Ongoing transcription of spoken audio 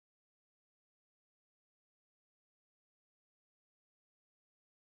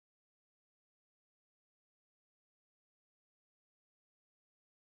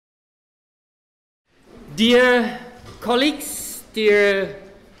Dear colleagues, dear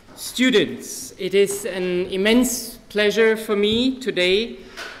students, it is an immense pleasure for me today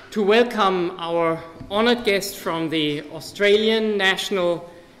to welcome our honored guest from the Australian National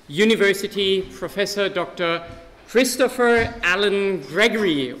University, Professor Dr. Christopher Alan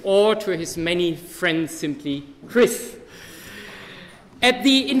Gregory, or to his many friends simply Chris. At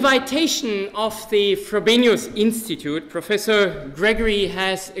the invitation of the Frobenius Institute, Professor Gregory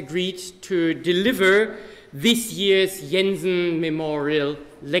has agreed to deliver this year's Jensen Memorial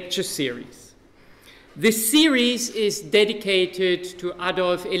Lecture Series. This series is dedicated to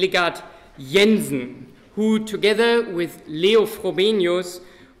Adolf Eligard Jensen, who together with Leo Frobenius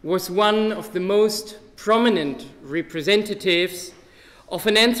was one of the most prominent representatives of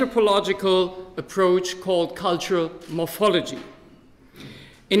an anthropological approach called cultural morphology.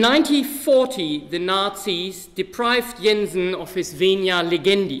 In 1940, the Nazis deprived Jensen of his Venia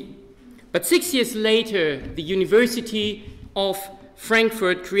Legendi, but 6 years later, the University of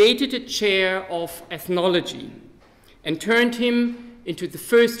Frankfurt created a chair of ethnology and turned him into the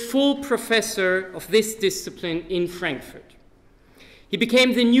first full professor of this discipline in Frankfurt. He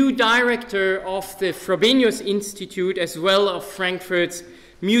became the new director of the Frobenius Institute as well as Frankfurt's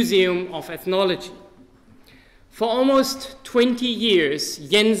Museum of Ethnology. For almost 20 years,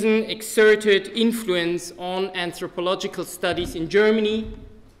 Jensen exerted influence on anthropological studies in Germany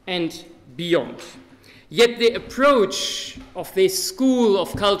and beyond. Yet the approach of this school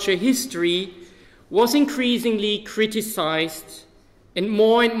of culture history was increasingly criticized and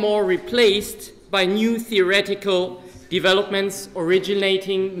more replaced by new theoretical developments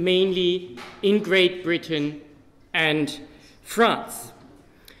originating mainly in Great Britain and France.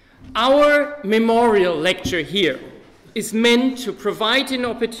 Our memorial lecture here is meant to provide an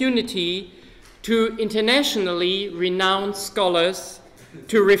opportunity to internationally renowned scholars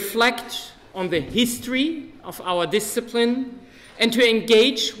to reflect on the history of our discipline and to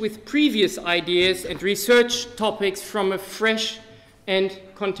engage with previous ideas and research topics from a fresh and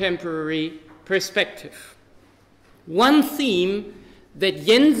contemporary perspective. One theme that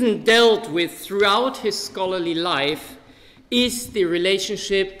Jensen dealt with throughout his scholarly life is the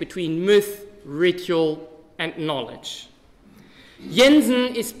relationship between myth, ritual, and knowledge.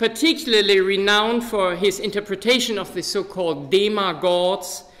 Jensen is particularly renowned for his interpretation of the so-called Dema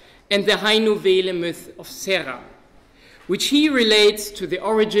gods and the High Nouvelle myth of Serra, which he relates to the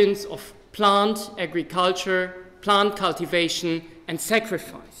origins of plant agriculture, plant cultivation, and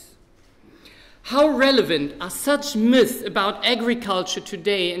sacrifice. How relevant are such myths about agriculture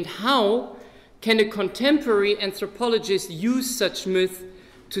today, and how can a contemporary anthropologist use such myths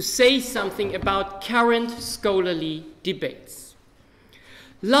to say something about current scholarly debates?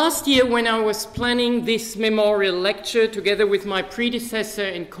 Last year, when I was planning this memorial lecture together with my predecessor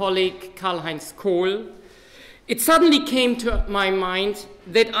and colleague Karl-Heinz Kohl, it suddenly came to my mind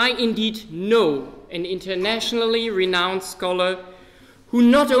that I indeed know an internationally renowned scholar who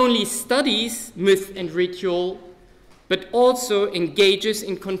not only studies myth and ritual, but also engages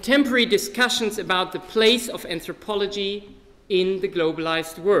in contemporary discussions about the place of anthropology in the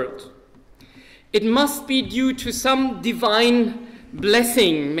globalized world. It must be due to some divine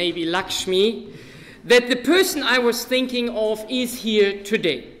blessing, maybe Lakshmi, that the person I was thinking of is here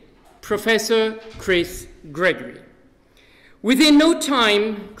today, Professor Chris Gregory. Within no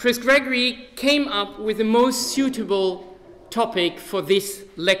time, Chris Gregory came up with the most suitable topic for this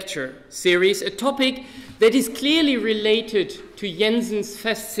lecture series, a topic that is clearly related to Jensen's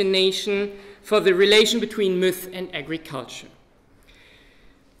fascination for the relation between myth and agriculture.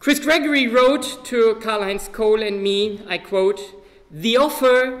 Chris Gregory wrote to Karl-Heinz Kohl and me, I quote, "The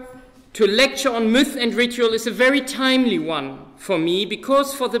offer to lecture on myth and ritual is a very timely one for me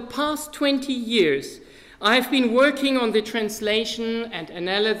because for the past 20 years I have been working on the translation and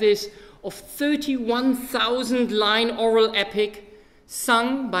analysis of 31,000-line oral epic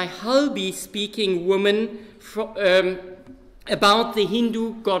sung by Halbi-speaking women about the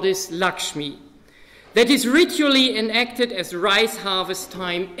Hindu goddess Lakshmi, that is ritually enacted as rice harvest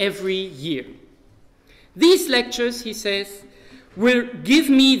time every year. These lectures," he says, "will give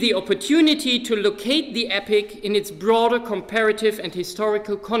me the opportunity to locate the epic in its broader comparative and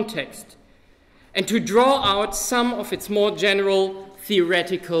historical context and to draw out some of its more general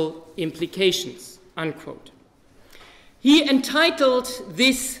theoretical implications," unquote. He entitled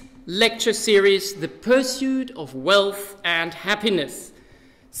this lecture series, "The Pursuit of Wealth and Happiness,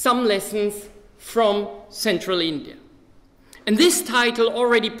 Some Lessons from Central India." And this title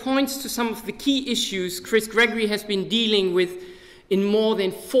already points to some of the key issues Chris Gregory has been dealing with in more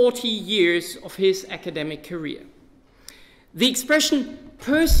than 40 years of his academic career. The expression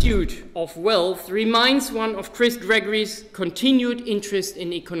pursuit of wealth reminds one of Chris Gregory's continued interest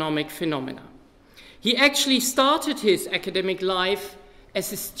in economic phenomena. He actually started his academic life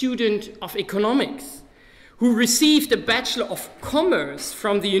as a student of economics, who received a Bachelor of Commerce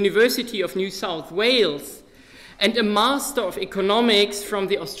from the University of New South Wales and a Master of Economics from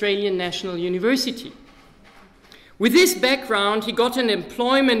the Australian National University. With this background, he got an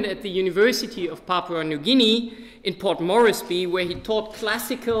employment at the University of Papua New Guinea in Port Moresby, where he taught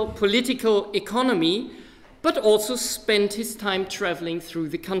classical political economy, but also spent his time traveling through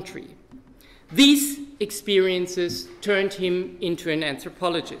the country. These experiences turned him into an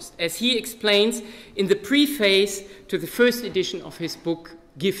anthropologist, as he explains in the preface to the first edition of his book,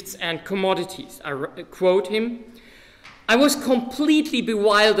 Gifts and Commodities. I quote him, "I was completely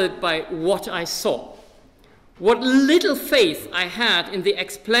bewildered by what I saw. What little faith I had in the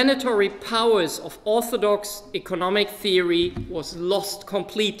explanatory powers of orthodox economic theory was lost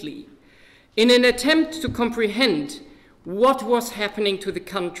completely. In an attempt to comprehend what was happening to the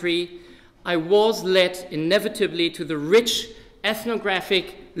country, I was led inevitably to the rich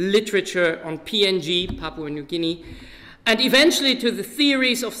ethnographic literature on PNG, Papua New Guinea, and eventually to the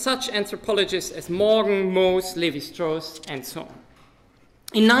theories of such anthropologists as Morgan, Mose, Lévi-Strauss, and so on."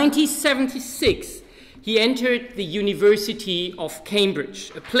 In 1976, he entered the University of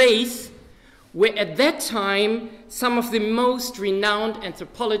Cambridge, a place where at that time some of the most renowned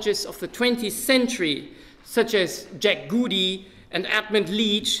anthropologists of the 20th century, such as Jack Goody and Edmund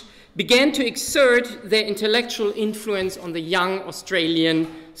Leach, began to exert their intellectual influence on the young Australian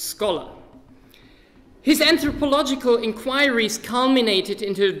scholar. His anthropological inquiries culminated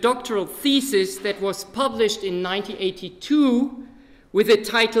into a doctoral thesis that was published in 1982 with the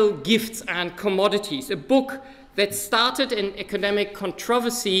title Gifts and Commodities, a book that started an academic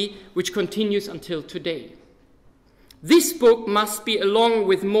controversy which continues until today. This book must be, along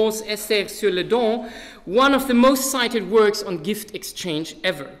with More's Essai sur le don, one of the most cited works on gift exchange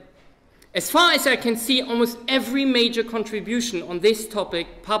ever. As far as I can see, almost every major contribution on this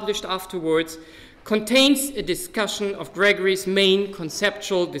topic published afterwards contains a discussion of Gregory's main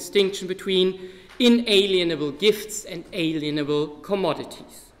conceptual distinction between inalienable gifts and alienable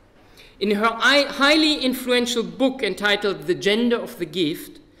commodities. In her highly influential book entitled The Gender of the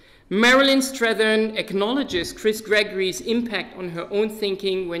Gift, Marilyn Strathern acknowledges Chris Gregory's impact on her own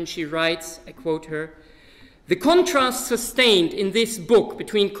thinking when she writes, I quote her, "The contrast sustained in this book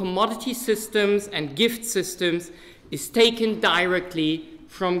between commodity systems and gift systems is taken directly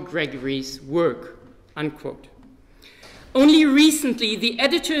from Gregory's work," unquote. Only recently, the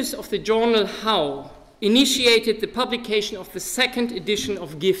editors of the journal How initiated the publication of the second edition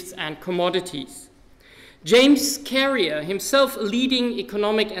of Gifts and Commodities. James Carrier, himself a leading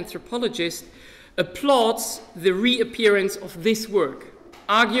economic anthropologist, applauds the reappearance of this work,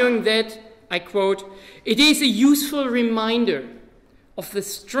 arguing that, I quote, "it is a useful reminder of the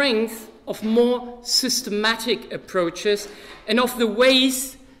strength of more systematic approaches and of the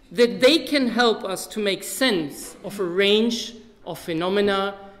ways that they can help us to make sense of a range of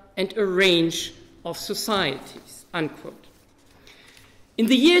phenomena and a range of societies," unquote. In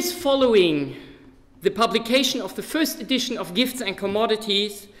the years following the publication of the first edition of Gifts and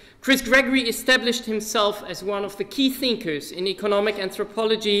Commodities, Chris Gregory established himself as one of the key thinkers in economic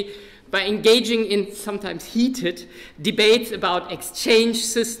anthropology by engaging in sometimes heated debates about exchange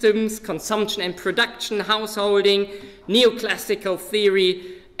systems, consumption and production, householding, neoclassical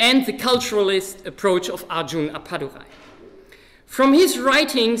theory, and the culturalist approach of Arjun Appadurai. From his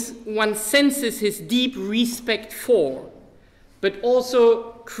writings, one senses his deep respect for, but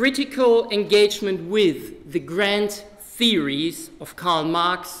also critical engagement with the grand theories of Karl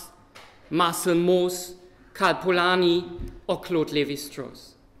Marx, Marcel Mauss, Karl Polanyi, or Claude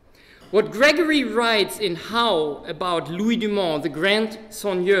Lévi-Strauss. What Gregory writes in How about Louis Dumont, the grand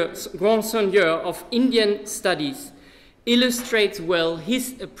seigneur of Indian studies, illustrates well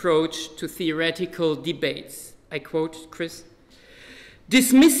his approach to theoretical debates. I quote Chris,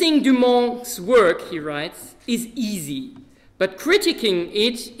 "Dismissing Dumont's work," he writes, "is easy, but critiquing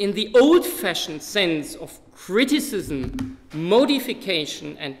it in the old-fashioned sense of criticism,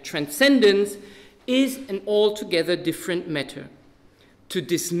 modification, and transcendence is an altogether different matter. To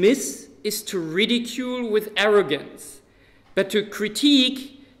dismiss is to ridicule with arrogance, but to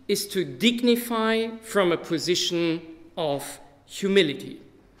critique is to dignify from a position of humility."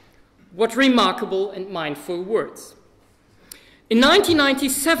 What remarkable and mindful words. In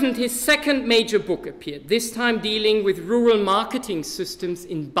 1997, his second major book appeared, this time dealing with rural marketing systems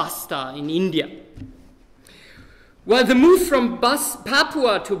in Bastar in India. While the move from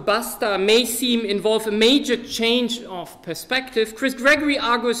Papua to Bastar may involve a major change of perspective, Chris Gregory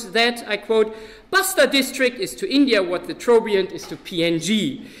argues that, I quote, Bastar district is to India what the Trobriand is to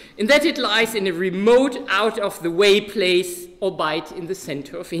PNG, in that it lies in a remote, out-of-the-way place, albeit in the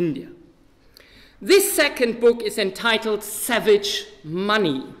center of India. This second book is entitled Savage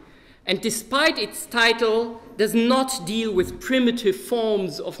Money, and despite its title, does not deal with primitive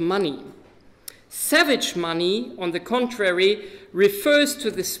forms of money. Savage money, on the contrary, refers to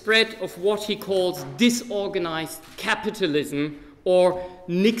the spread of what he calls disorganized capitalism, or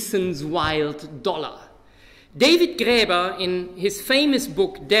Nixon's wild dollar. David Graeber, in his famous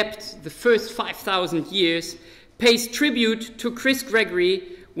book Debt, The First 5,000 Years, pays tribute to Chris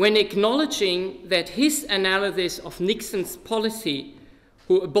Gregory when acknowledging that his analysis of Nixon's policy,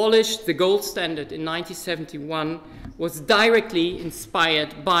 who abolished the gold standard in 1971, was directly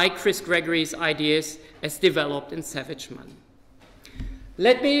inspired by Chris Gregory's ideas as developed in Savage Money.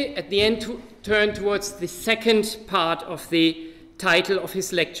 Let me, at the end, turn towards the second part of the title of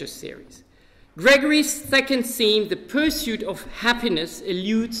his lecture series. Gregory's second theme, the pursuit of happiness,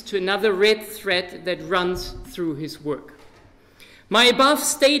 alludes to another red thread that runs through his work. My above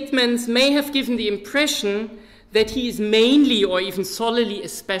statements may have given the impression that he is mainly or even solely a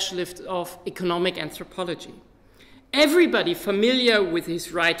specialist of economic anthropology. Everybody familiar with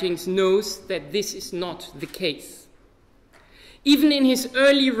his writings knows that this is not the case. Even in his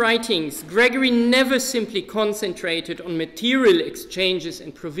early writings, Gregory never simply concentrated on material exchanges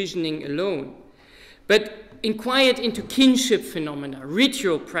and provisioning alone, but inquired into kinship phenomena,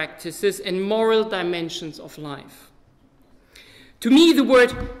 ritual practices, and moral dimensions of life. To me, the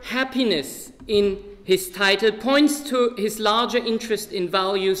word happiness in his title points to his larger interest in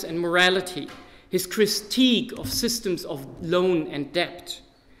values and morality, his critique of systems of loan and debt,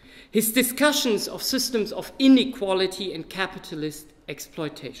 his discussions of systems of inequality and capitalist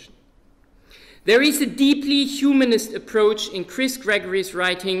exploitation. There is a deeply humanist approach in Chris Gregory's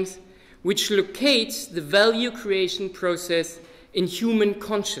writings which locates the value creation process in human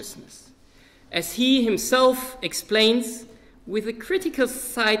consciousness. As he himself explains, with a critical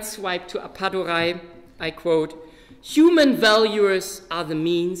sideswipe to Appadurai, I quote, human valuers are the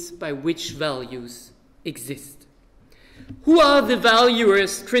means by which values exist. Who are the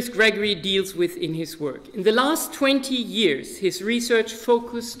valuers Chris Gregory deals with in his work? In the last 20 years, his research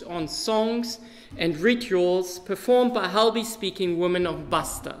focused on songs and rituals performed by Halbi-speaking women of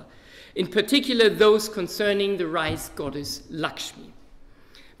Bastar, in particular those concerning the rice goddess Lakshmi.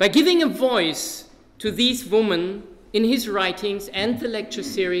 By giving a voice to these women in his writings and the lecture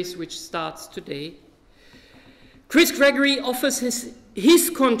series which starts today, Chris Gregory offers his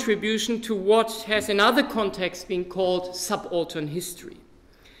contribution to what has in other contexts been called subaltern history.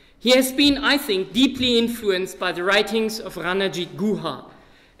 He has been, I think, deeply influenced by the writings of Ranajit Guha,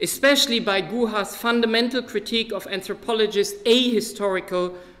 especially by Guha's fundamental critique of anthropologists'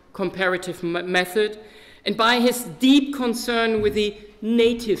 ahistorical comparative method, and by his deep concern with the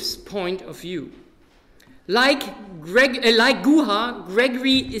native's point of view. Like Guha,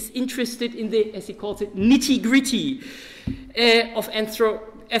 Gregory is interested in the, as he calls it, nitty-gritty of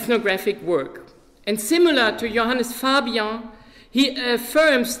ethnographic work. And similar to Johannes Fabian, he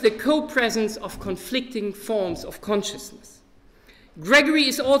affirms the co-presence of conflicting forms of consciousness. Gregory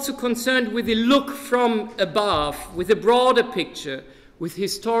is also concerned with the look from above, with a broader picture, with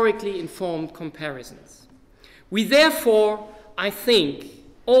historically informed comparisons. We therefore, I think,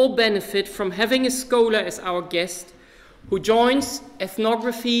 all benefit from having a scholar as our guest who joins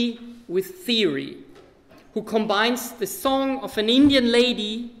ethnography with theory, who combines the song of an Indian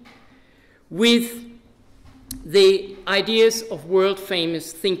lady with the ideas of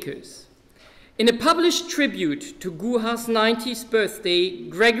world-famous thinkers. In a published tribute to Guha's 90th birthday,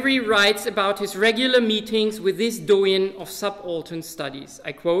 Gregory writes about his regular meetings with this doyen of subaltern studies.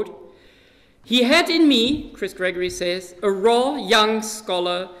 I quote, "He had in me," Chris Gregory says, "a raw young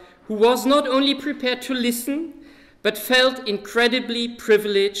scholar who was not only prepared to listen, but felt incredibly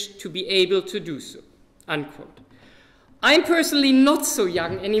privileged to be able to do so," unquote. I'm personally not so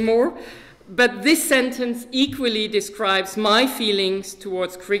young anymore, but this sentence equally describes my feelings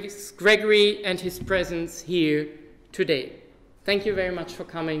towards Chris Gregory and his presence here today. Thank you very much for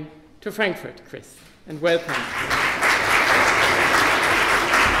coming to Frankfurt, Chris, and welcome.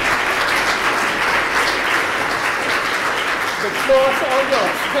 The floor is all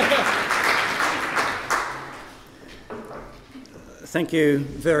yours. Thank you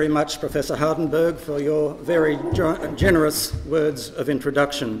very much, Professor Hardenberg, for your very generous words of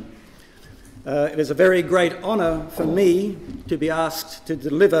introduction. It is a very great honour for me to be asked to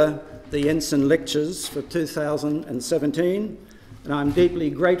deliver the Jensen lectures for 2017, and I'm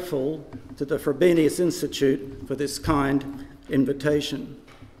deeply grateful to the Frobenius Institute for this kind invitation.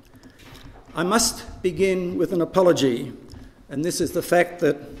 I must begin with an apology, and this is the fact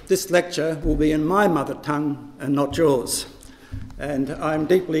that this lecture will be in my mother tongue and not yours. And I'm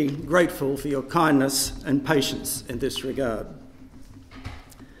deeply grateful for your kindness and patience in this regard.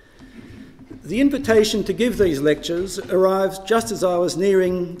 The invitation to give these lectures arrives just as I was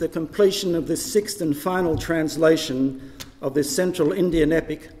nearing the completion of this sixth and final translation of this central Indian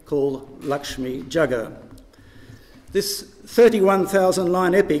epic called Lakshmi Jagar. This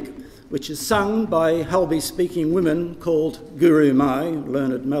 31,000-line epic, which is sung by Halbi-speaking women called Guru Mai,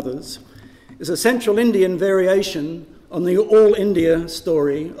 learned mothers, is a central Indian variation on the All India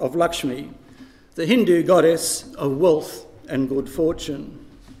story of Lakshmi, the Hindu goddess of wealth and good fortune.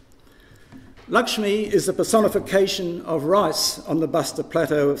 Lakshmi is the personification of rice on the Bastar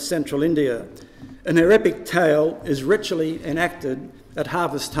Plateau of central India, and her epic tale is ritually enacted at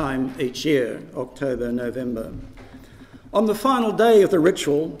harvest time each year, October, November. On the final day of the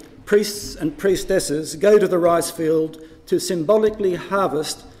ritual, priests and priestesses go to the rice field to symbolically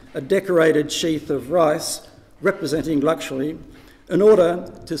harvest a decorated sheath of rice representing Lakshmi in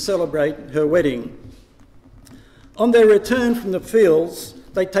order to celebrate her wedding. On their return from the fields,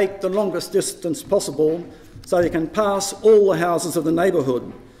 they take the longest distance possible so they can pass all the houses of the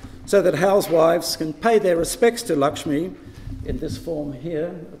neighbourhood, so that housewives can pay their respects to Lakshmi in this form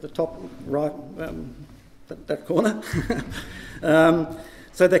here at the top right, that corner.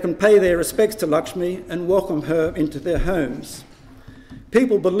 So they can pay their respects to Lakshmi and welcome her into their homes.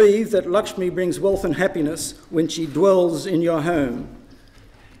 People believe that Lakshmi brings wealth and happiness when she dwells in your home.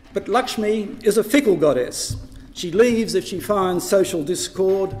 But Lakshmi is a fickle goddess. She leaves if she finds social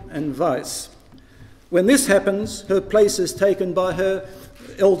discord and vice. When this happens, her place is taken by her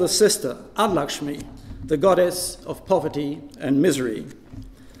elder sister, Alakshmi, the goddess of poverty and misery.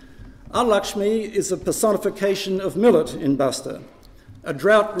 Alakshmi is a personification of millet in Bastar, a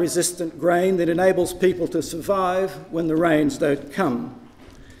drought-resistant grain that enables people to survive when the rains don't come.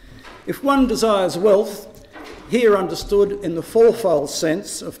 If one desires wealth, here understood in the fourfold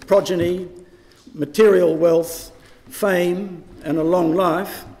sense of progeny, material wealth, fame, and a long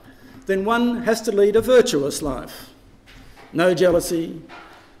life, then one has to lead a virtuous life. No jealousy,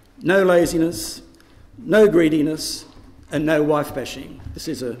 no laziness, no greediness, and no wife-bashing. This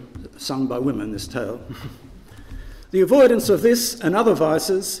is sung by women, this tale. The avoidance of this and other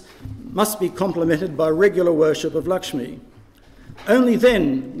vices must be complemented by regular worship of Lakshmi. Only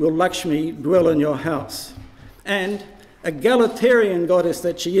then will Lakshmi dwell in your house. And, egalitarian goddess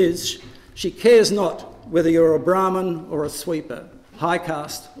that she is, she cares not whether you're a Brahmin or a sweeper, high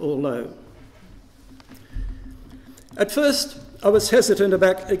caste or low. At first, I was hesitant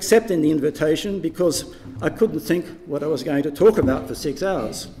about accepting the invitation because I couldn't think what I was going to talk about for 6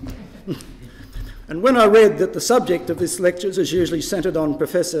 hours. And when I read that the subject of this lecture is usually centred on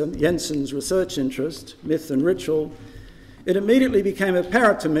Professor Jensen's research interest, myth and ritual, it immediately became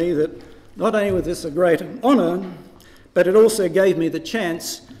apparent to me that not only was this a great honour, but it also gave me the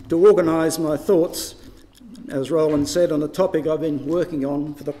chance to organise my thoughts, as Roland said, on a topic I've been working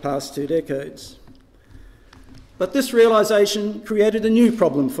on for the past 2 decades. But this realisation created a new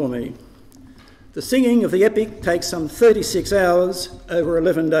problem for me. The singing of the epic takes some 36 hours over an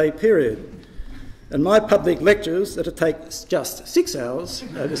 11-day period, and my public lectures that take just 6 hours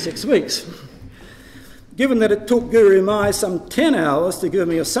over 6 weeks. Given that it took Guru Mai some 10 hours to give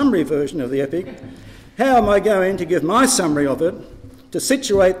me a summary version of the epic, how am I going to give my summary of it, to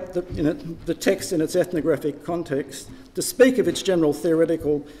situate the text in its ethnographic context, to speak of its general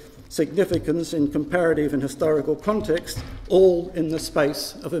theoretical significance in comparative and historical context, all in the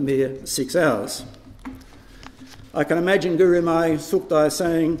space of a mere 6 hours? I can imagine Guru Mai Suktai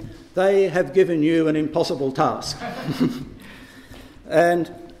saying, "They have given you an impossible task." and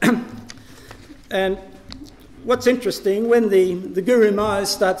what's interesting, when the Guru Mais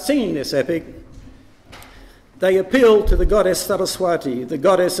start singing this epic, they appeal to the goddess Saraswati, the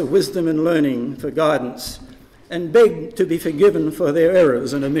goddess of wisdom and learning, for guidance, and beg to be forgiven for their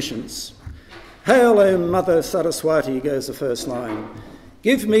errors and omissions. "Hail, O Mother Saraswati," goes the first line.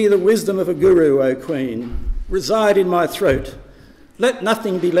 "Give me the wisdom of a guru, O Queen. Reside in my throat. Let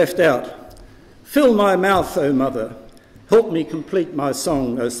nothing be left out. Fill my mouth, O Mother. Help me complete my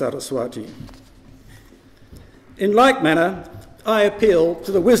song, O Saraswati." In like manner, I appeal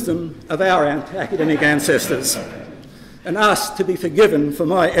to the wisdom of our academic ancestors and ask to be forgiven for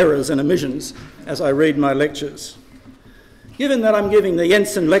my errors and omissions as I read my lectures. Given that I'm giving the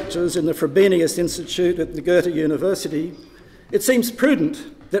Jensen lectures in the Frobenius Institute at the Goethe University, it seems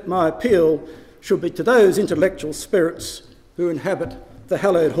prudent that my appeal should be to those intellectual spirits who inhabit the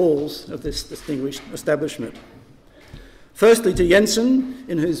hallowed halls of this distinguished establishment. Firstly, to Jensen,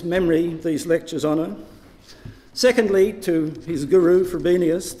 in whose memory these lectures honour. Secondly, to his guru,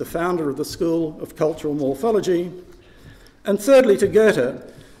 Frobenius, the founder of the School of Cultural Morphology. And thirdly, to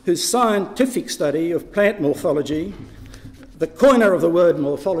Goethe, whose scientific study of plant morphology, the coiner of the word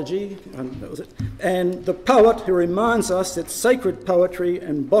morphology, and the poet who reminds us that sacred poetry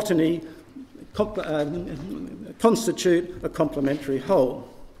and botany constitute a complementary whole.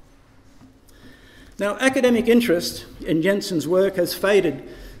 Now, academic interest in Jensen's work has faded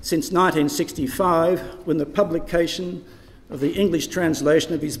since 1965, when the publication of the English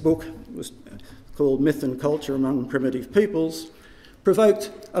translation of his book, was called Myth and Culture Among Primitive Peoples, provoked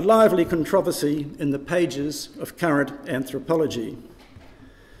a lively controversy in the pages of current anthropology.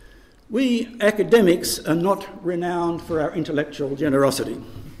 We academics are not renowned for our intellectual generosity.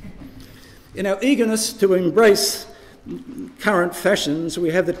 In our eagerness to embrace current fashions,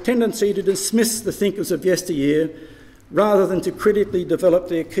 we have the tendency to dismiss the thinkers of yesteryear rather than to critically develop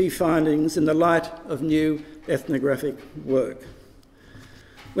their key findings in the light of new ethnographic work.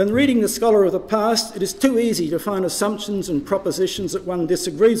 When reading the scholar of the past, it is too easy to find assumptions and propositions that one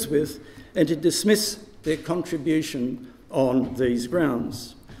disagrees with and to dismiss their contribution on these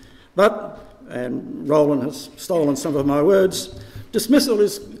grounds. But, and Roland has stolen some of my words, dismissal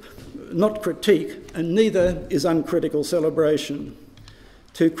is not critique, and neither is uncritical celebration.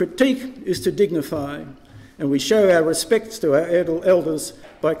 To critique is to dignify, and we show our respects to our elders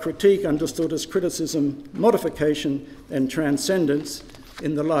by critique understood as criticism, modification, and transcendence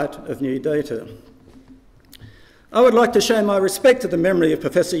in the light of new data. I would like to show my respect to the memory of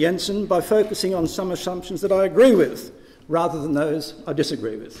Professor Jensen by focusing on some assumptions that I agree with, rather than those I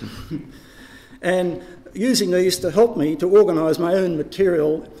disagree with, and using these to help me to organise my own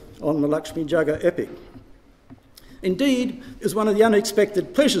material on the Lakshmi Jagar epic. Indeed, it was one of the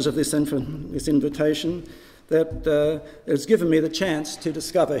unexpected pleasures of this invitation that has given me the chance to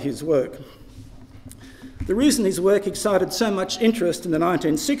discover his work. The reason his work excited so much interest in the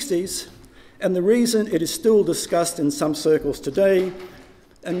 1960s, and the reason it is still discussed in some circles today,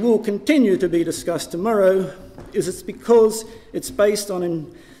 and will continue to be discussed tomorrow, is it's because it's based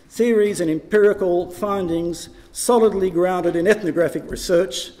on theories and empirical findings solidly grounded in ethnographic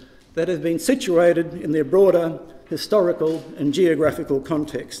research that have been situated in their broader historical and geographical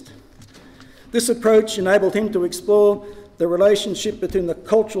context. This approach enabled him to explore the relationship between the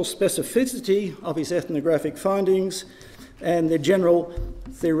cultural specificity of his ethnographic findings and their general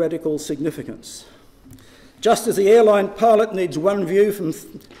theoretical significance. Just as the airline pilot needs one view from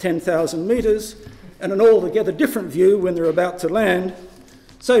 10,000 metres and an altogether different view when they're about to land,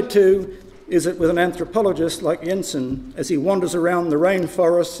 so too is it with an anthropologist like Jensen as he wanders around the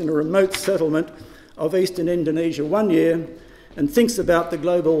rainforests in a remote settlement of eastern Indonesia one year and thinks about the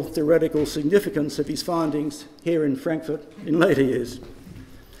global theoretical significance of his findings here in Frankfurt in later years.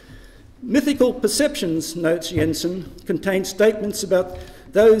 Mythical perceptions, notes Jensen, contain statements about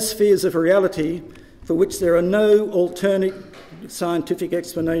those spheres of reality for which there are no alternate scientific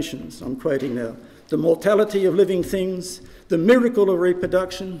explanations. I'm quoting now. The mortality of living things, the miracle of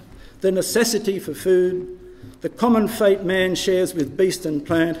reproduction, the necessity for food, the common fate man shares with beast and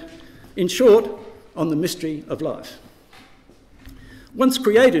plant, in short, on the mystery of life. Once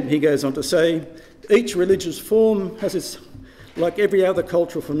created, he goes on to say, each religious form has its, like every other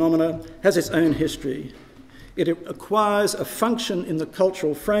cultural phenomena, has its own history. It acquires a function in the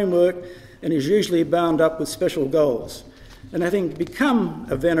cultural framework and is usually bound up with special goals. And having become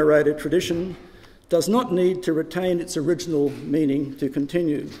a venerated tradition, does not need to retain its original meaning to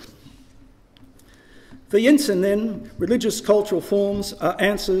continue. For Jensen, then, religious cultural forms are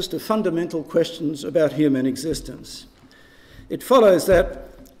answers to fundamental questions about human existence. It follows that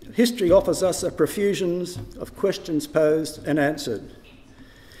history offers us a profusion of questions posed and answered.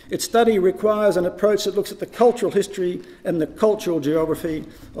 Its study requires an approach that looks at the cultural history and the cultural geography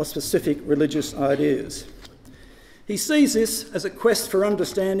of specific religious ideas. He sees this as a quest for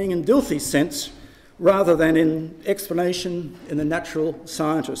understanding in Dilthey's sense, rather than in explanation in the natural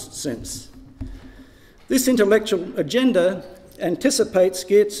scientist sense. This intellectual agenda anticipates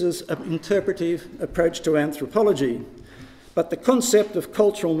Geertz's interpretive approach to anthropology, but the concept of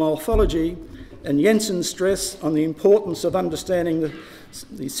cultural morphology and Jensen's stress on the importance of understanding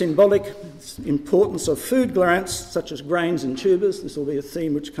the symbolic importance of food plants, such as grains and tubers, this will be a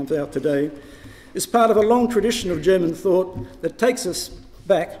theme which comes out today, is part of a long tradition of German thought that takes us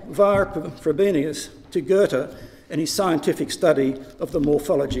back via Frobenius to Goethe and his scientific study of the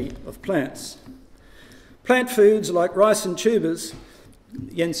morphology of plants. Plant foods like rice and tubers,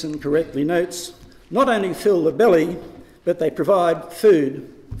 Jensen correctly notes, not only fill the belly, but they provide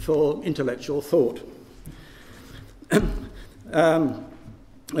food for intellectual thought.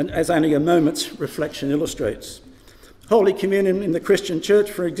 And as only a moment's reflection illustrates. Holy Communion in the Christian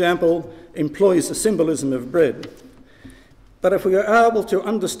Church, for example, employs the symbolism of bread. But if we are able to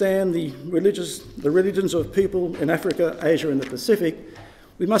understand the religions of people in Africa, Asia and the Pacific,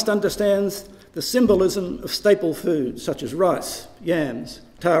 we must understand the symbolism of staple foods such as rice, yams,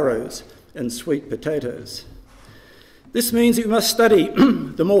 taros and sweet potatoes. This means we must study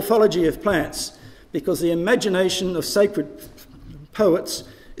the morphology of plants because the imagination of sacred poets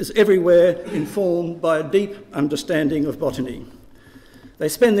is everywhere informed by a deep understanding of botany. They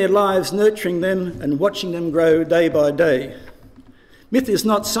spend their lives nurturing them and watching them grow day by day. Myth is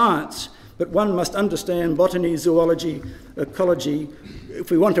not science, but one must understand botany, zoology, ecology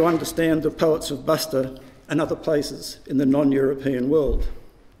if we want to understand the poets of Bastar and other places in the non-European world.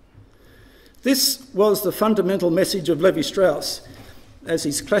 This was the fundamental message of Levi-Strauss, as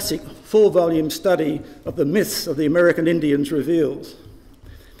his classic 4-volume study of the myths of the American Indians reveals.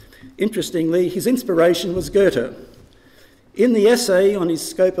 Interestingly, his inspiration was Goethe. In the essay on his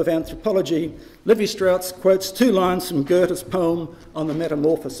scope of anthropology, Levi-Strauss quotes 2 lines from Goethe's poem on the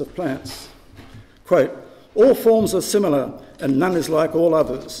metamorphosis of plants. Quote, "All forms are similar and none is like all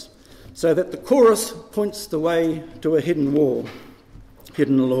others, so that the chorus points the way to a hidden law.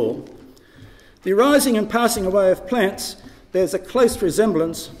 The arising and passing away of plants bears a close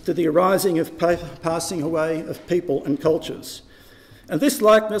resemblance to the arising and passing away of people and cultures. And this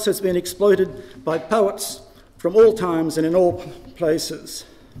likeness has been exploited by poets from all times and in all places.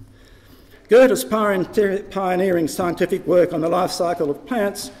 Goethe's pioneering scientific work on the life cycle of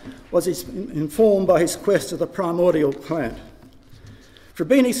plants was informed by his quest to the primordial plant.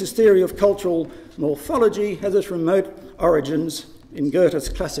 Frobenius' theory of cultural morphology has its remote origins in Goethe's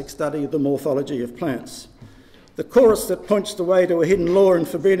classic study of the morphology of plants. The chorus that points the way to a hidden law in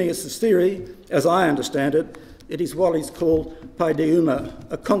Frobenius' theory, as I understand it, it is what is called paideuma,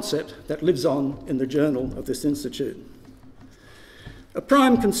 a concept that lives on in the journal of this institute. A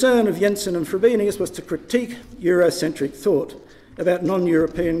prime concern of Jensen and Frobenius was to critique Eurocentric thought about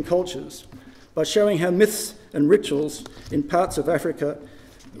non-European cultures by showing how myths and rituals in parts of Africa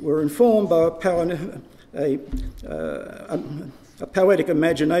were informed by a poetic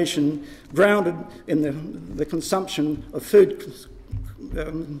imagination grounded in the consumption of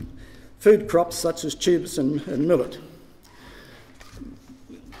food crops such as tubers and millet.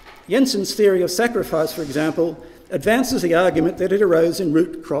 Jensen's theory of sacrifice, for example, advances the argument that it arose in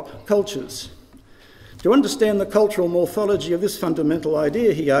root crop cultures. To understand the cultural morphology of this fundamental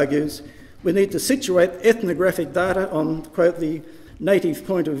idea, he argues, we need to situate ethnographic data on, quote, the native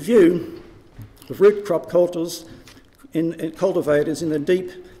point of view of root crop cultures in cultivators in a deep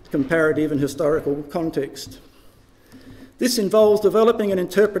comparative and historical context. This involves developing an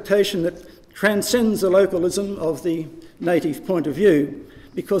interpretation that transcends the localism of the native point of view,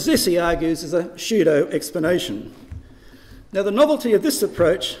 because this, he argues, is a pseudo-explanation. Now, the novelty of this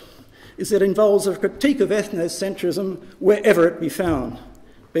approach is that it involves a critique of ethnocentrism wherever it be found,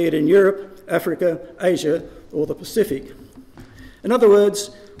 be it in Europe, Africa, Asia, or the Pacific. In other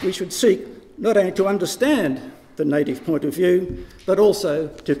words, we should seek not only to understand the native point of view, but also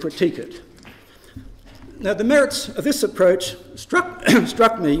to critique it. Now, the merits of this approach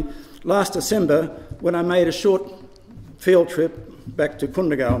struck me last December when I made a short field trip back to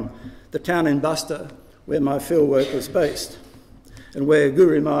Kundagal, the town in Bastar where my fieldwork was based and where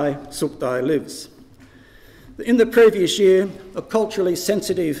Guru Mai Sukdai lives. In the previous year, a culturally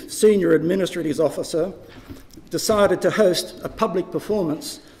sensitive senior administrative officer decided to host a public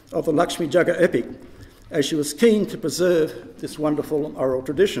performance of the Lakshmi Jagar epic, as she was keen to preserve this wonderful oral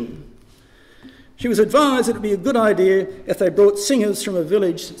tradition. She was advised that it would be a good idea if they brought singers from a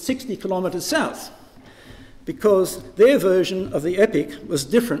village 60 kilometres south, because their version of the epic was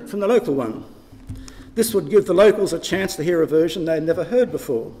different from the local one. This would give the locals a chance to hear a version they'd never heard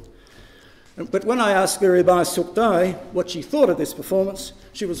before. But when I asked Guru Mai Sukdai what she thought of this performance,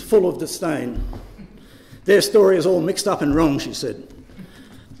 she was full of disdain. Their story is all mixed up and wrong, she said.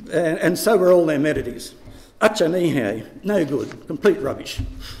 And so were all their melodies. Acha nihe, no good, complete rubbish.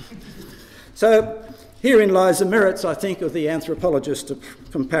 So herein lies the merits, I think, of the anthropologist of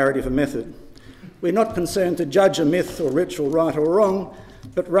comparative method. We're not concerned to judge a myth or ritual right or wrong,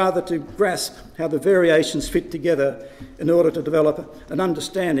 but rather to grasp how the variations fit together in order to develop an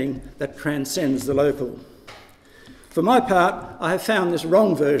understanding that transcends the local. For my part, I have found this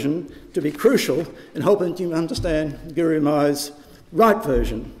wrong version to be crucial in helping you understand Guru Mai's right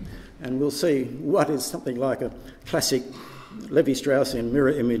version, and we'll see what is something like a classic Levi-Straussian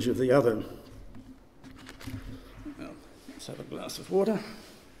mirror image of the other. Well, let's have a glass of water.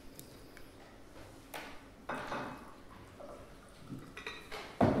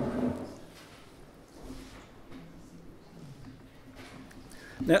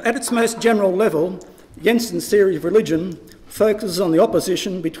 Now, at its most general level, Jensen's theory of religion focuses on the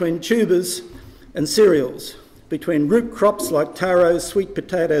opposition between tubers and cereals, between root crops like taro, sweet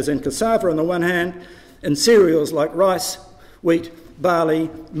potatoes and cassava on the one hand, and cereals like rice, wheat, barley,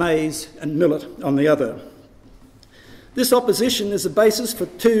 maize and millet on the other. This opposition is the basis for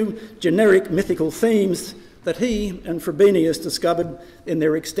two generic mythical themes that he and Frobenius discovered in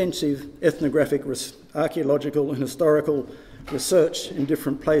their extensive ethnographic, archaeological and historical research in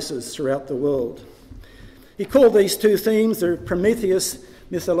different places throughout the world. He called these two themes the Prometheus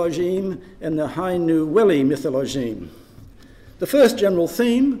mythologeme and the Hainu-Weli mythologeme. The first general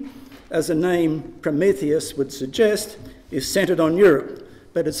theme, as the name Prometheus would suggest, is centred on Europe,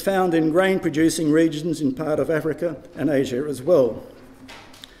 but it's found in grain-producing regions in part of Africa and Asia as well.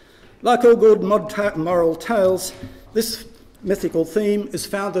 Like all good moral tales, this mythical theme is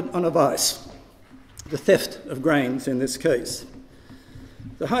founded on a vice, the theft of grains in this case.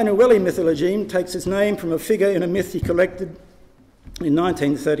 The Hainu-Weli mythologeme takes its name from a figure in a myth he collected in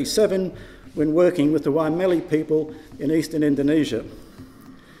 1937 when working with the Waimeli people in eastern Indonesia.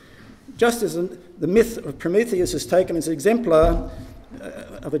 Just as the myth of Prometheus is taken as exemplar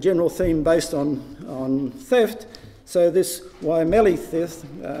of a general theme based on theft, so this Waimeli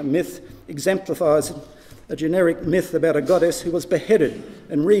myth exemplifies a generic myth about a goddess who was beheaded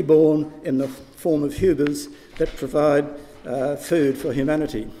and reborn in the form of hubers that provide food for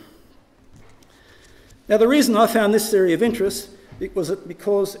humanity. Now, the reason I found this theory of interest was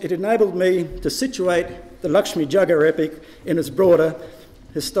because it enabled me to situate the Lakshmi Jagar epic in its broader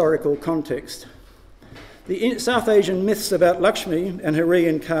historical context. The South Asian myths about Lakshmi and her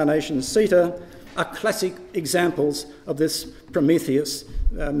reincarnation Sita are classic examples of this Prometheus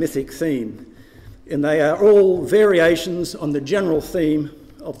mythic theme, and they are all variations on the general theme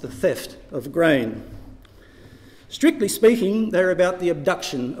of the theft of grain. Strictly speaking, they're about the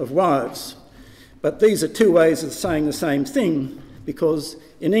abduction of wives, but these are two ways of saying the same thing, because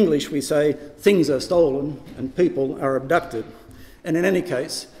in English we say things are stolen and people are abducted. And in any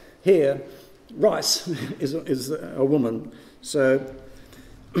case, here, rice is a woman. So,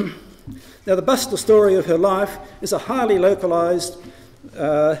 now the Bastar story of her life is a highly localised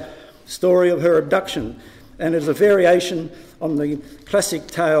story of her abduction, and is a variation on the classic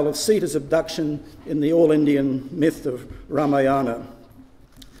tale of Sita's abduction in the all-Indian myth of Ramayana.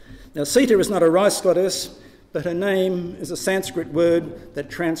 Now, Sita is not a rice goddess, but her name is a Sanskrit word that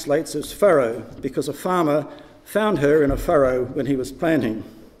translates as furrow, because a farmer found her in a furrow when he was planting.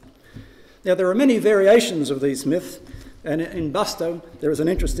 Now, there are many variations of these myths, and in Bastar there is an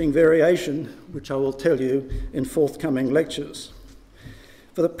interesting variation, which I will tell you in forthcoming lectures.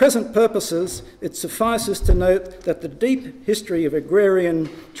 For the present purposes, it suffices to note that the deep history of agrarian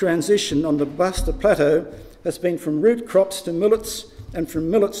transition on the Bastar Plateau has been from root crops to millets and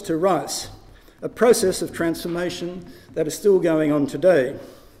from millets to rice, a process of transformation that is still going on today.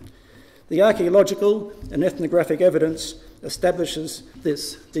 The archaeological and ethnographic evidence establishes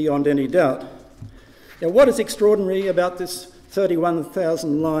this beyond any doubt. Now, what is extraordinary about this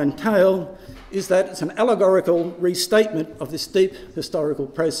 31,000-line tale is that it's an allegorical restatement of this deep historical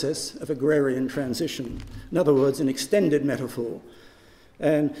process of agrarian transition. In other words, an extended metaphor,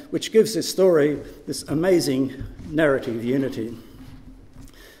 and which gives this story this amazing narrative unity.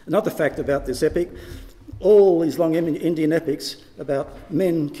 Another fact about this epic, all these long Indian epics about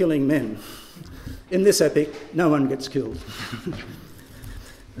men killing men. In this epic, no one gets killed.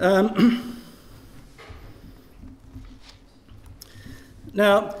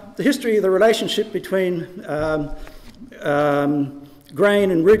 Now, the history of the relationship between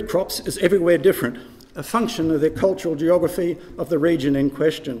grain and root crops is everywhere different, a function of the cultural geography of the region in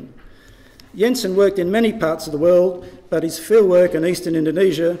question. Jensen worked in many parts of the world, but his fieldwork in eastern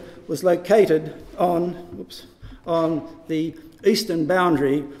Indonesia was located on the eastern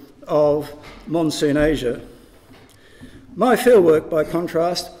boundary of monsoon Asia. My fieldwork, by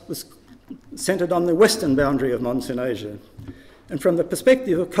contrast, was centred on the western boundary of monsoon Asia. And from the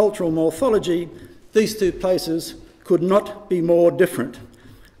perspective of cultural morphology, these two places could not be more different.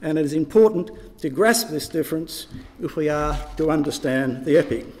 And it is important to grasp this difference if we are to understand the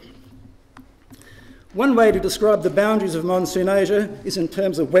epic. One way to describe the boundaries of monsoon Asia is in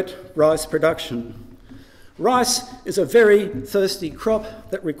terms of wet rice production. Rice is a very thirsty crop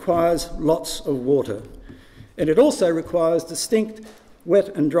that requires lots of water, and it also requires distinct wet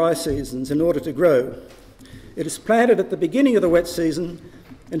and dry seasons in order to grow. It is planted at the beginning of the wet season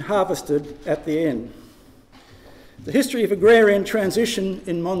and harvested at the end. The history of agrarian transition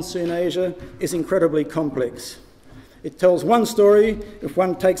in monsoon Asia is incredibly complex. It tells one story if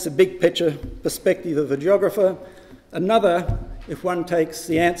one takes a big picture perspective of the geographer, another if one takes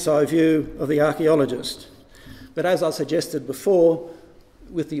the ant's eye view of the archaeologist. But as I suggested before,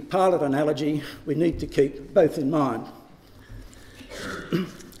 with the pilot analogy, we need to keep both in mind.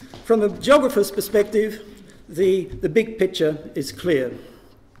 From the geographer's perspective, the big picture is clear.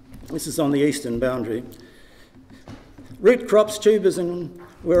 This is on the eastern boundary. Root crops, tubers,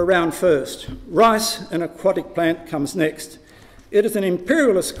 were around first. Rice, an aquatic plant, comes next. It is an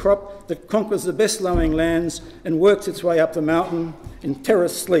imperialist crop that conquers the best-lowing lands and works its way up the mountain in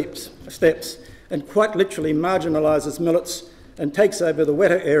terraced steps, and quite literally marginalises millets and takes over the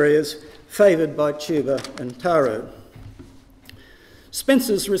wetter areas favoured by tuber and taro.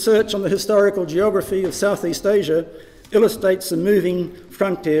 Spencer's research on the historical geography of Southeast Asia illustrates the moving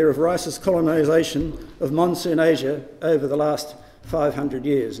frontier of rice's colonisation of monsoon Asia over the last 500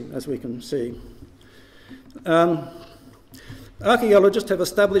 years, as we can see. Archaeologists have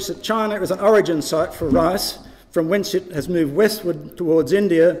established that China is an origin site for rice, from whence it has moved westward towards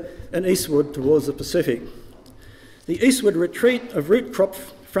India and eastward towards the Pacific. The eastward retreat of root crop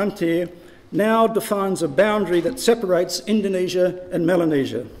frontier now defines a boundary that separates Indonesia and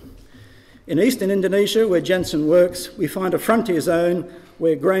Melanesia. In eastern Indonesia, where Jensen works, we find a frontier zone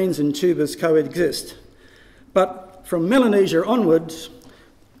where grains and tubers coexist. But from Melanesia onwards,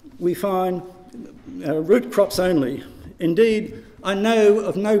 we find root crops only. Indeed, I know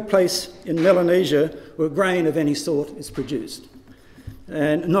of no place in Melanesia where grain of any sort is produced,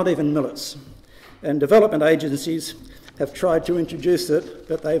 and not even millets. And development agencies have tried to introduce it,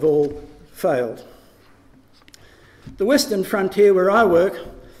 but they've all failed. The western frontier where I work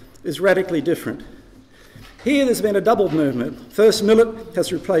is radically different. Here there's been a double movement. First, millet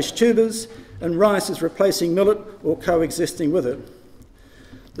has replaced tubers, and rice is replacing millet or coexisting with it.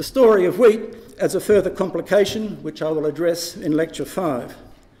 The story of wheat adds a further complication, which I will address in Lecture 5.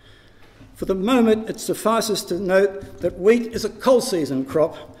 For the moment, it suffices to note that wheat is a cold season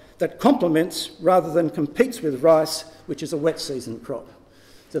crop that complements rather than competes with rice, which is a wet season crop.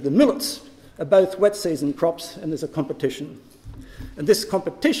 So the millets are both wet season crops, and there's a competition. And this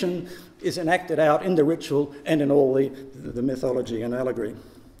competition is enacted out in the ritual and in all the mythology and allegory.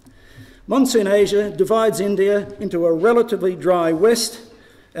 Monsoon Asia divides India into a relatively dry west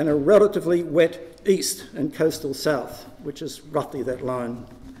and a relatively wet east and coastal south, which is roughly that line.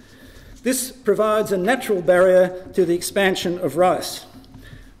 This provides a natural barrier to the expansion of rice,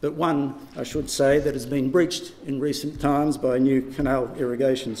 but one, I should say, that has been breached in recent times by new canal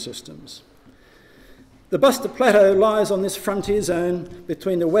irrigation systems. The Bastar Plateau lies on this frontier zone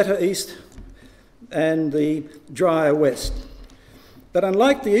between the wetter east and the drier west. But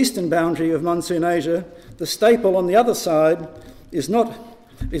unlike the eastern boundary of monsoon Asia, the staple on the other side is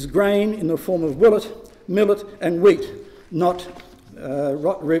grain in the form of millet and wheat, not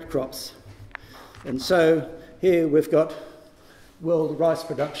root crops. And so here we've got world rice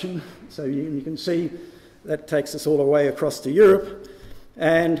production. So you can see that takes us all the way across to Europe.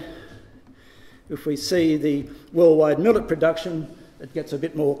 And if we see the worldwide millet production, it gets a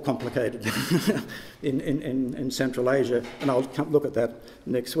bit more complicated in Central Asia, and I'll look at that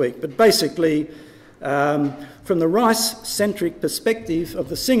next week. But basically, from the rice-centric perspective of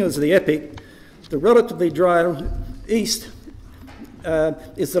the singers of the epic, the relatively dry east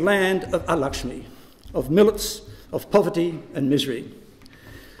is the land of Alakshmi, of millets, of poverty and misery.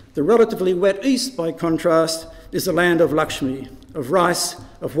 The relatively wet east, by contrast, is the land of Lakshmi, of rice,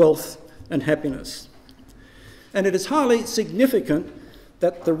 of wealth and happiness. And it is highly significant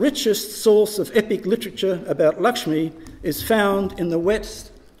that the richest source of epic literature about Lakshmi is found in the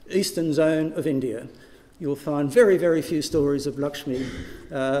west eastern zone of India. You'll find very, very few stories of Lakshmi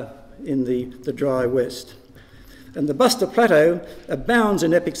in the dry west. And the Bastar Plateau abounds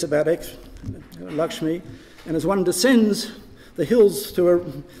in epics about Lakshmi, and as one descends the hills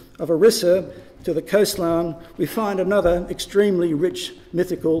of Orissa to the coastline, we find another extremely rich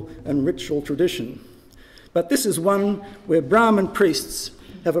mythical and ritual tradition. But this is one where Brahmin priests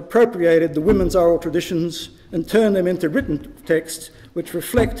have appropriated the women's oral traditions and turned them into written texts which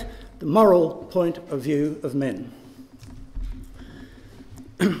reflect the moral point of view of men.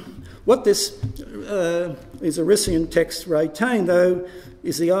 What this Orisian text retain, though,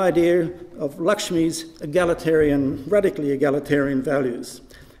 is the idea of Lakshmi's radically egalitarian values.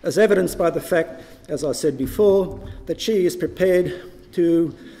 as evidenced by the fact, as I said before, that she is prepared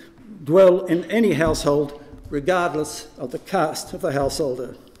to dwell in any household regardless of the caste of the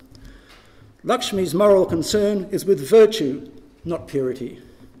householder. Lakshmi's moral concern is with virtue, not purity,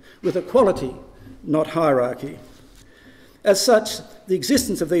 with equality, not hierarchy. As such, the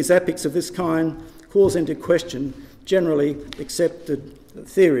existence of these epics of this kind calls into question generally accepted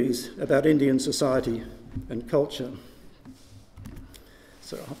theories about Indian society and culture.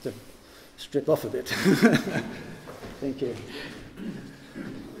 So I'll have to strip off a bit. Thank you.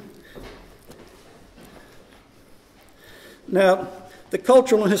 Now, the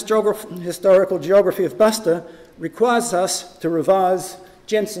cultural and historical geography of Bastar requires us to revise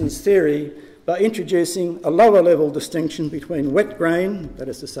Jensen's theory by introducing a lower level distinction between wet grain, that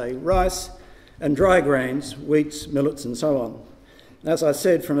is to say rice, and dry grains, wheats, millets and so on. As I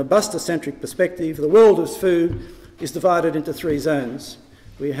said, from a Bastar-centric perspective, the world of food is divided into three zones.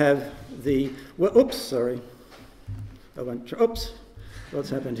 We have the, what's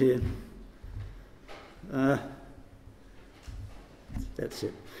happened here? That's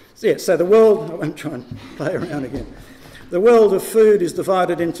it. So the world, I won't try and play around again. The world of food is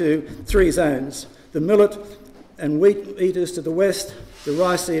divided into three zones. The millet and wheat eaters to the west, the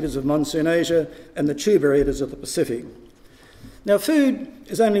rice eaters of monsoon Asia, and the tuber eaters of the Pacific. Now, food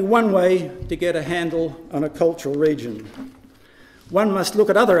is only one way to get a handle on a cultural region. One must look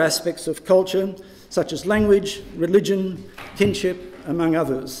at other aspects of culture, such as language, religion, kinship, among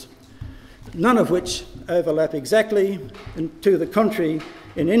others, none of which overlap exactly, and to the contrary,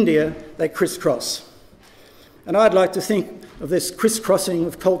 in India, they crisscross. And I'd like to think of this crisscrossing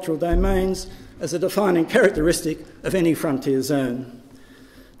of cultural domains as a defining characteristic of any frontier zone.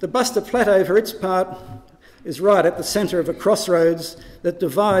 The Bastar Plateau, for its part, is right at the centre of a crossroads that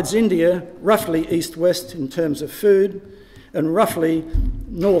divides India roughly east-west in terms of food and roughly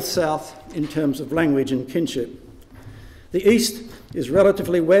north-south in terms of language and kinship. The east is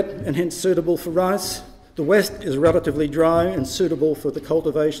relatively wet and hence suitable for rice. The west is relatively dry and suitable for the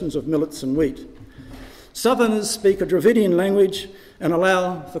cultivations of millets and wheat. Southerners speak a Dravidian language and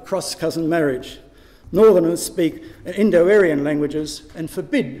allow for cross-cousin marriage. Northerners speak Indo-Aryan languages and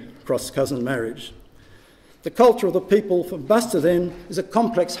forbid cross-cousin marriage. The culture of the people from Bastar, then, is a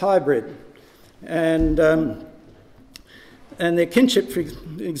complex hybrid, and their kinship, for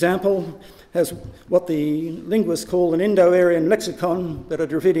example, has what the linguists call an Indo-Aryan lexicon, but a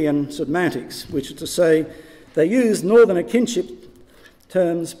Dravidian semantics, which is to say they use northerner kinship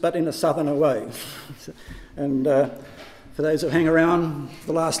terms, but in a southerner way. And for those who hang around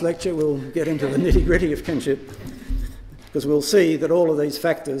the last lecture, we'll get into the nitty-gritty of kinship, because we'll see that all of these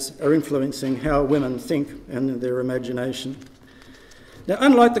factors are influencing how women think and their imagination. Now,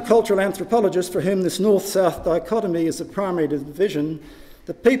 unlike the cultural anthropologists for whom this north-south dichotomy is the primary division,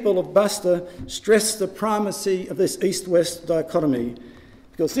 the people of Bastar stress the primacy of this east-west dichotomy,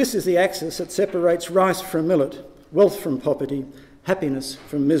 because this is the axis that separates rice from millet, wealth from poverty, happiness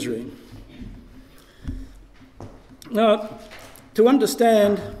from misery. Now, to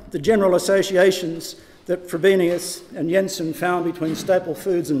understand the general associations that Frobenius and Jensen found between staple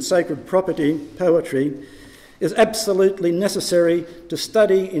foods and sacred property, poetry, is absolutely necessary to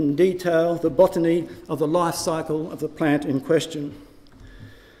study in detail the botany of the life cycle of the plant in question.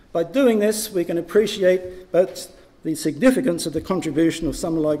 By doing this, we can appreciate both the significance of the contribution of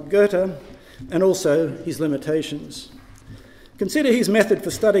someone like Goethe and also his limitations. Consider his method for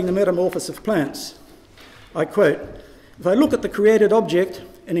studying the metamorphosis of plants. I quote, "If I look at the created object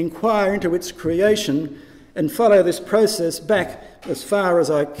and inquire into its creation and follow this process back as far as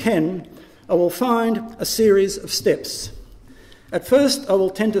I can, I will find a series of steps. At first, I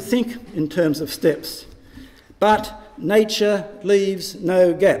will tend to think in terms of steps, but nature leaves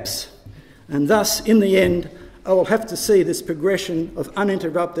no gaps, and thus, in the end, I will have to see this progression of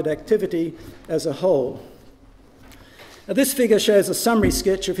uninterrupted activity as a whole." Now, this figure shows a summary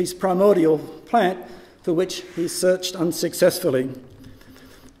sketch of his primordial plant for which he searched unsuccessfully.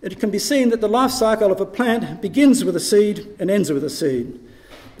 It can be seen that the life cycle of a plant begins with a seed and ends with a seed.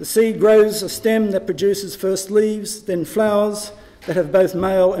 The seed grows a stem that produces first leaves, then flowers that have both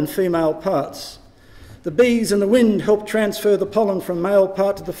male and female parts. The bees and the wind help transfer the pollen from male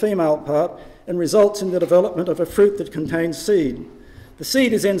part to the female part and results in the development of a fruit that contains seed. The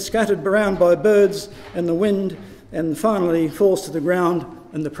seed is then scattered around by birds and the wind and finally falls to the ground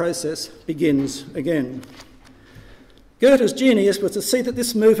and the process begins again. Goethe's genius was to see that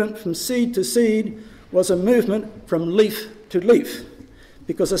this movement from seed to seed was a movement from leaf to leaf,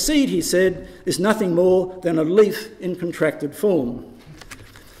 because a seed, he said, is nothing more than a leaf in contracted form.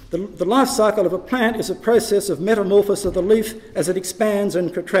 The life cycle of a plant is a process of metamorphosis of the leaf as it expands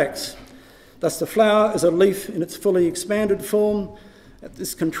and contracts. Thus the flower is a leaf in its fully expanded form.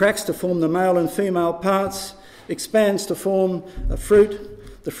 This contracts to form the male and female parts, expands to form a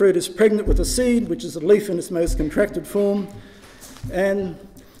fruit. The fruit is pregnant with a seed, which is a leaf in its most contracted form. And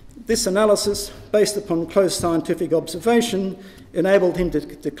this analysis, based upon close scientific observation, enabled him to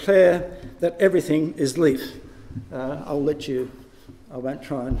declare that everything is leaf. I won't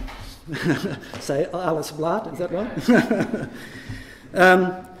try and say Alice Blatt, is that right?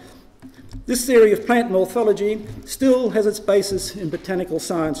 This theory of plant morphology still has its basis in botanical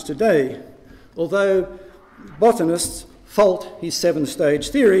science today, although botanists fault his seven-stage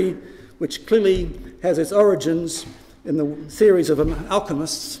theory, which clearly has its origins in the theories of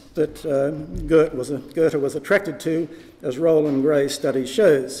alchemists that Goethe was attracted to, as Roland Gray's study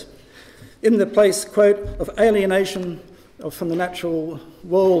shows. In the place, quote, of alienation from the natural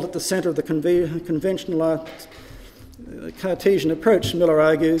world at the centre of the conventional Cartesian approach, Miller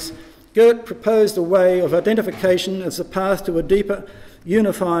argues, Goethe proposed a way of identification as a path to a deeper,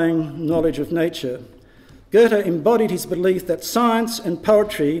 unifying knowledge of nature. Goethe embodied his belief that science and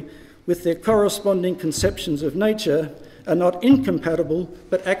poetry, with their corresponding conceptions of nature, are not incompatible,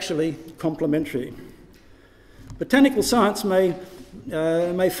 but actually complementary. Botanical science may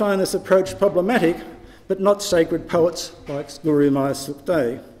find this approach problematic, but not sacred poets like Guru Maya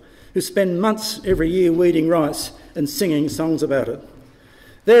Sukde, who spend months every year weeding rice and singing songs about it.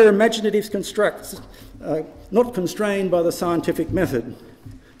 Their imaginative constructs are not constrained by the scientific method.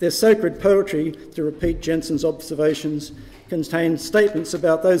 Their sacred poetry, to repeat Jensen's observations, contains statements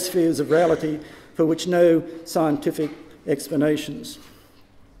about those spheres of reality for which no scientific explanations.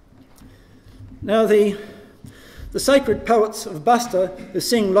 Now, the sacred poets of Bastar who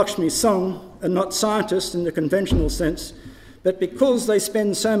sing Lakshmi's song are not scientists in the conventional sense, but because they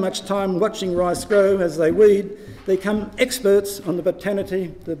spend so much time watching rice grow as they weed, they become experts on the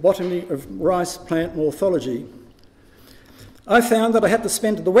botany of rice plant morphology. I found that I had to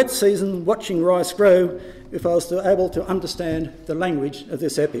spend the wet season watching rice grow if I was able to understand the language of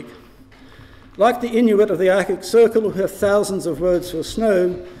this epic. Like the Inuit of the Arctic Circle, who have thousands of words for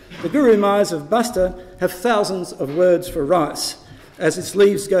snow, the Guru Mayas of Bastar have thousands of words for rice, as its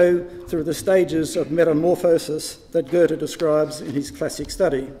leaves go through the stages of metamorphosis that Goethe describes in his classic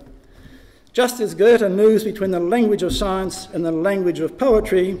study. Just as Goethe moves between the language of science and the language of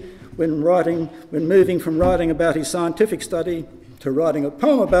poetry when moving from writing about his scientific study to writing a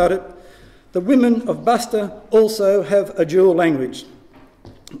poem about it, the women of Bastar also have a dual language,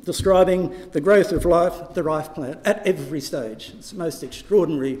 describing the growth of life, the rice plant, at every stage. It's the most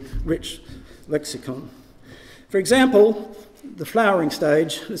extraordinary, rich lexicon. For example, the flowering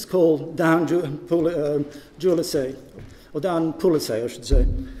stage is called Dan Julice, or Dan Pulice, I should say.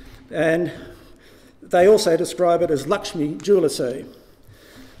 And they also describe it as Lakshmi Jagar.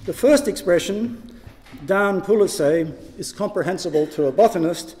 The first expression, Dan Pulice, is comprehensible to a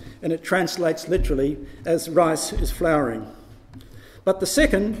botanist, and it translates literally as rice is flowering. But the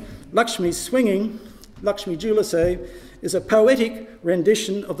second, Lakshmi's swinging, Lakshmi Jagar, is a poetic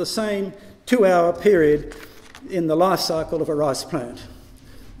rendition of the same 2-hour period in the life cycle of a rice plant.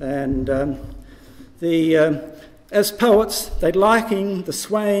 And as poets, they liken the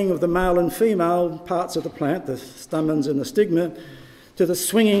swaying of the male and female parts of the plant, the stamens and the stigma, to the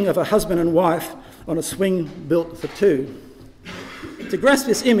swinging of a husband and wife on a swing built for two. To grasp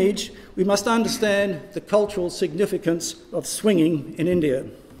this image, we must understand the cultural significance of swinging in India.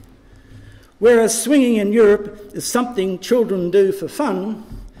 Whereas swinging in Europe is something children do for fun,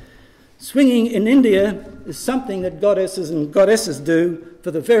 swinging in India is something that goddesses and goddesses do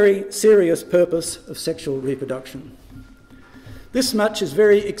for the very serious purpose of sexual reproduction. This much is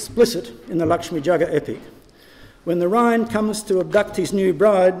very explicit in the Lakshmi Jagar epic. When the Rhine comes to abduct his new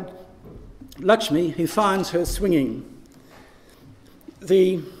bride, Lakshmi, he finds her swinging.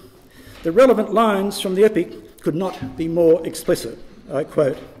 The relevant lines from the epic could not be more explicit. I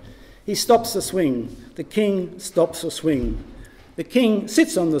quote, "He stops the swing, the king stops the swing. The king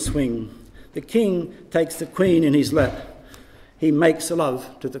sits on the swing, the king takes the queen in his lap. He makes love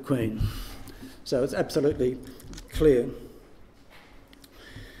to the queen." So it's absolutely clear.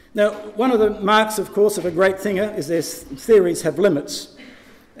 Now, one of the marks, of course, of a great thinker is their theories have limits.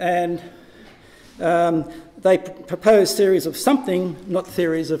 And they propose theories of something, not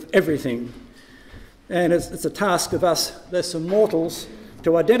theories of everything. And it's a task of us lesser mortals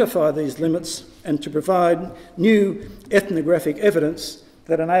to identify these limits and to provide new ethnographic evidence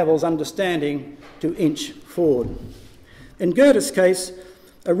that enables understanding to inch forward. In Goethe's case,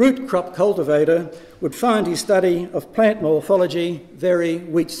 a root crop cultivator would find his study of plant morphology very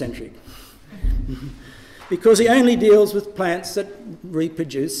wheat-centric, because he only deals with plants that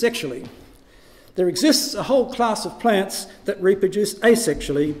reproduce sexually. There exists a whole class of plants that reproduce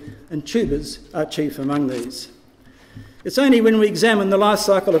asexually, and tubers are chief among these. It's only when we examine the life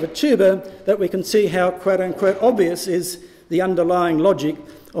cycle of a tuber that we can see how quote-unquote obvious is the underlying logic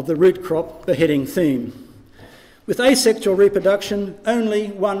of the root crop beheading theme. With asexual reproduction, only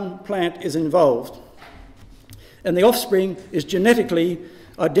one plant is involved, and the offspring is genetically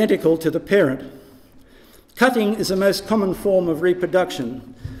identical to the parent. Cutting is the most common form of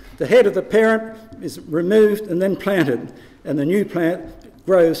reproduction. The head of the parent is removed and then planted, and the new plant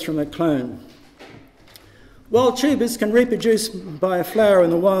grows from a clone. While tubers can reproduce by a flower in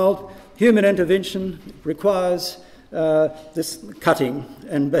the wild, human intervention requires this cutting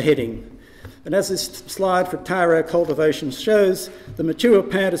and beheading. And as this slide for taro cultivation shows, the mature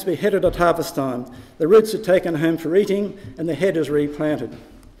plant is beheaded at harvest time. The roots are taken home for eating and the head is replanted.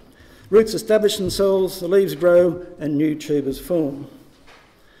 Roots establish themselves, the leaves grow and new tubers form.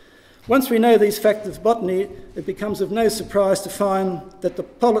 Once we know these facts of botany, it becomes of no surprise to find that the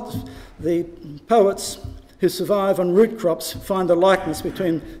poets who survive on root crops find a likeness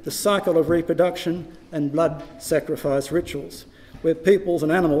between the cycle of reproduction and blood sacrifice rituals, where peoples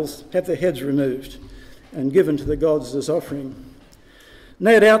and animals have their heads removed and given to the gods as offering.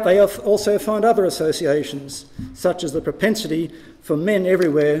 No doubt they also find other associations, such as the propensity for men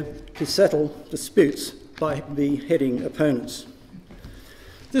everywhere to settle disputes by beheading opponents.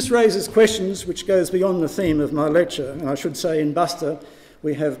 This raises questions which goes beyond the theme of my lecture, and I should say in Bastar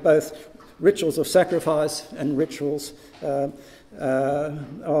we have both rituals of sacrifice and rituals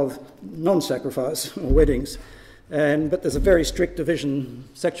of non-sacrifice or weddings. But there's a very strict division,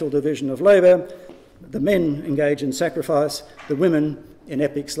 sexual division of labour. The men engage in sacrifice, the women in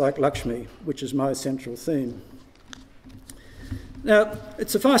epics like Lakshmi, which is my central theme. Now, it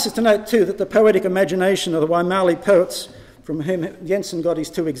suffices to note too that the poetic imagination of the Waimali poets, from whom Jensen got his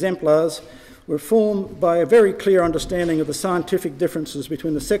two exemplars, were formed by a very clear understanding of the scientific differences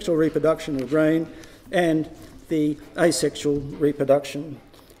between the sexual reproduction of grain and the asexual reproduction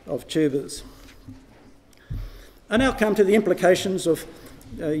of tubers. I now come to the implications of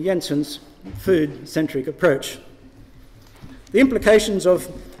Jensen's food-centric approach. The implications of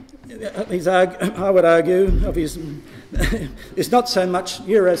his, I would argue, of his is not so much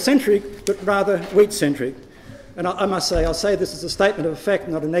Eurocentric, but rather wheat-centric. And I must say, I'll say this as a statement of fact,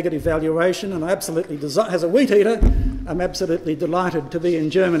 not a negative valuation, and I absolutely, as a wheat eater, I'm absolutely delighted to be in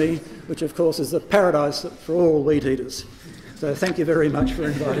Germany, which of course is the paradise for all wheat eaters. So thank you very much for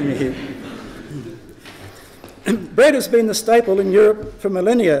inviting me here. Bread has been the staple in Europe for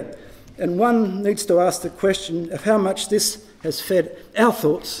millennia, and one needs to ask the question of how much this has fed our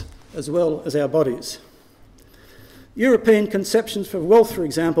thoughts as well as our bodies. European conceptions for wealth, for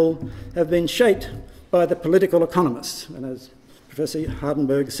example, have been shaped by the political economists, and as Professor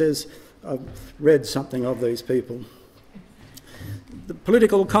Hardenberg says, I've read something of these people. The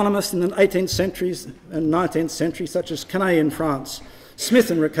political economists in the 18th century and 19th century, such as Quenet in France, Smith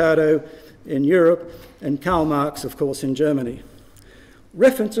and Ricardo in Europe, and Karl Marx, of course, in Germany.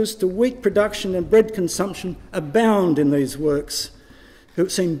 References to wheat production and bread consumption abound in these works, who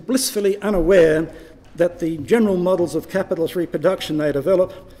seem blissfully unaware that the general models of capitalist reproduction they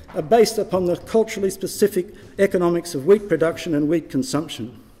develop are based upon the culturally specific economics of wheat production and wheat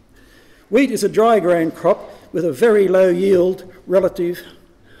consumption. Wheat is a dry grain crop with a very low yield relative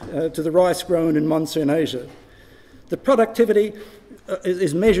to the rice grown in monsoon Asia. The productivity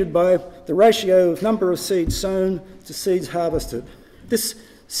is measured by the ratio of number of seeds sown to seeds harvested. This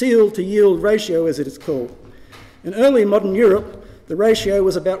seed to yield ratio, as it is called. In early modern Europe, the ratio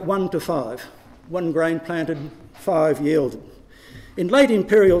was about 1 to 5. 1 grain planted, 5 yielded. In late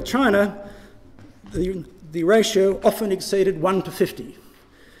imperial China, the ratio often exceeded 1 to 50.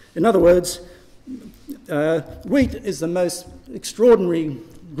 In other words, wheat is the most extraordinary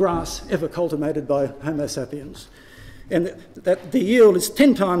grass ever cultivated by Homo sapiens. And that the yield is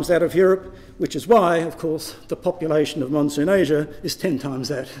 10 times that of Europe, which is why, of course, the population of monsoon Asia is 10 times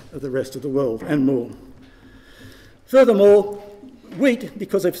that of the rest of the world and more. Furthermore, wheat,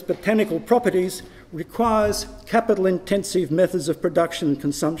 because of its botanical properties, requires capital-intensive methods of production and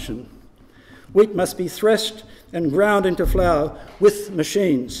consumption. Wheat must be threshed and ground into flour with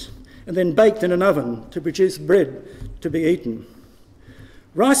machines, and then baked in an oven to produce bread to be eaten.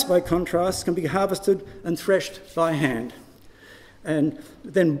 Rice, by contrast, can be harvested and threshed by hand, and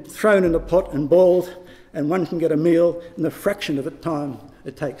then thrown in a pot and boiled, and one can get a meal in the fraction of the time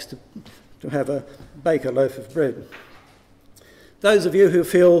it takes to bake a loaf of bread. those of you who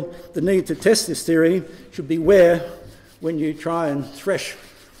feel the need to test this theory should beware when you try and thresh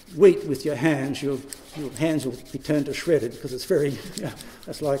wheat with your hands. Your hands will be turned to shredded because it's very,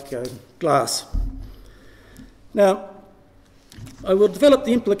 that's like glass. Now, I will develop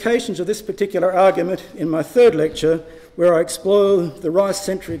the implications of this particular argument in my third lecture, where I explore the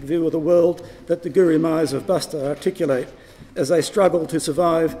rice-centric view of the world that the Guru Mayas of Bastar articulate as they struggle to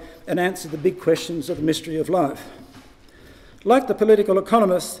survive and answer the big questions of the mystery of life. Like the political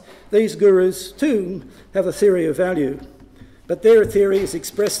economists, these gurus too have a theory of value, but their theory is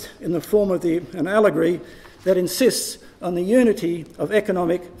expressed in the form of an allegory that insists on the unity of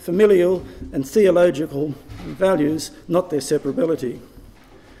economic, familial and theological values, not their separability.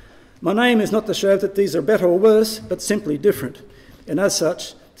 My aim is not to show that these are better or worse, but simply different, and as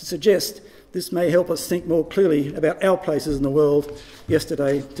such, to suggest this may help us think more clearly about our places in the world,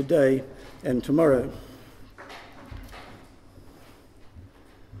 yesterday, today and tomorrow.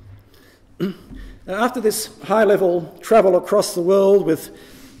 After this high-level travel across the world with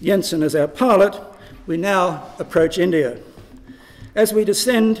Jensen as our pilot, we now approach India. As we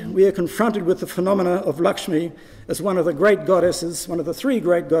descend, we are confronted with the phenomena of Lakshmi as one of the great goddesses, one of the three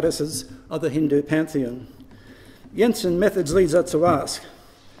great goddesses of the Hindu pantheon. Jensen methods leads us to ask,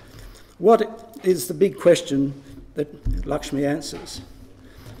 what is the big question that Lakshmi answers?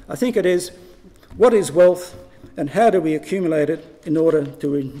 I think it is, what is wealth and how do we accumulate it in order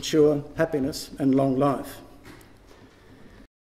to ensure happiness and long life?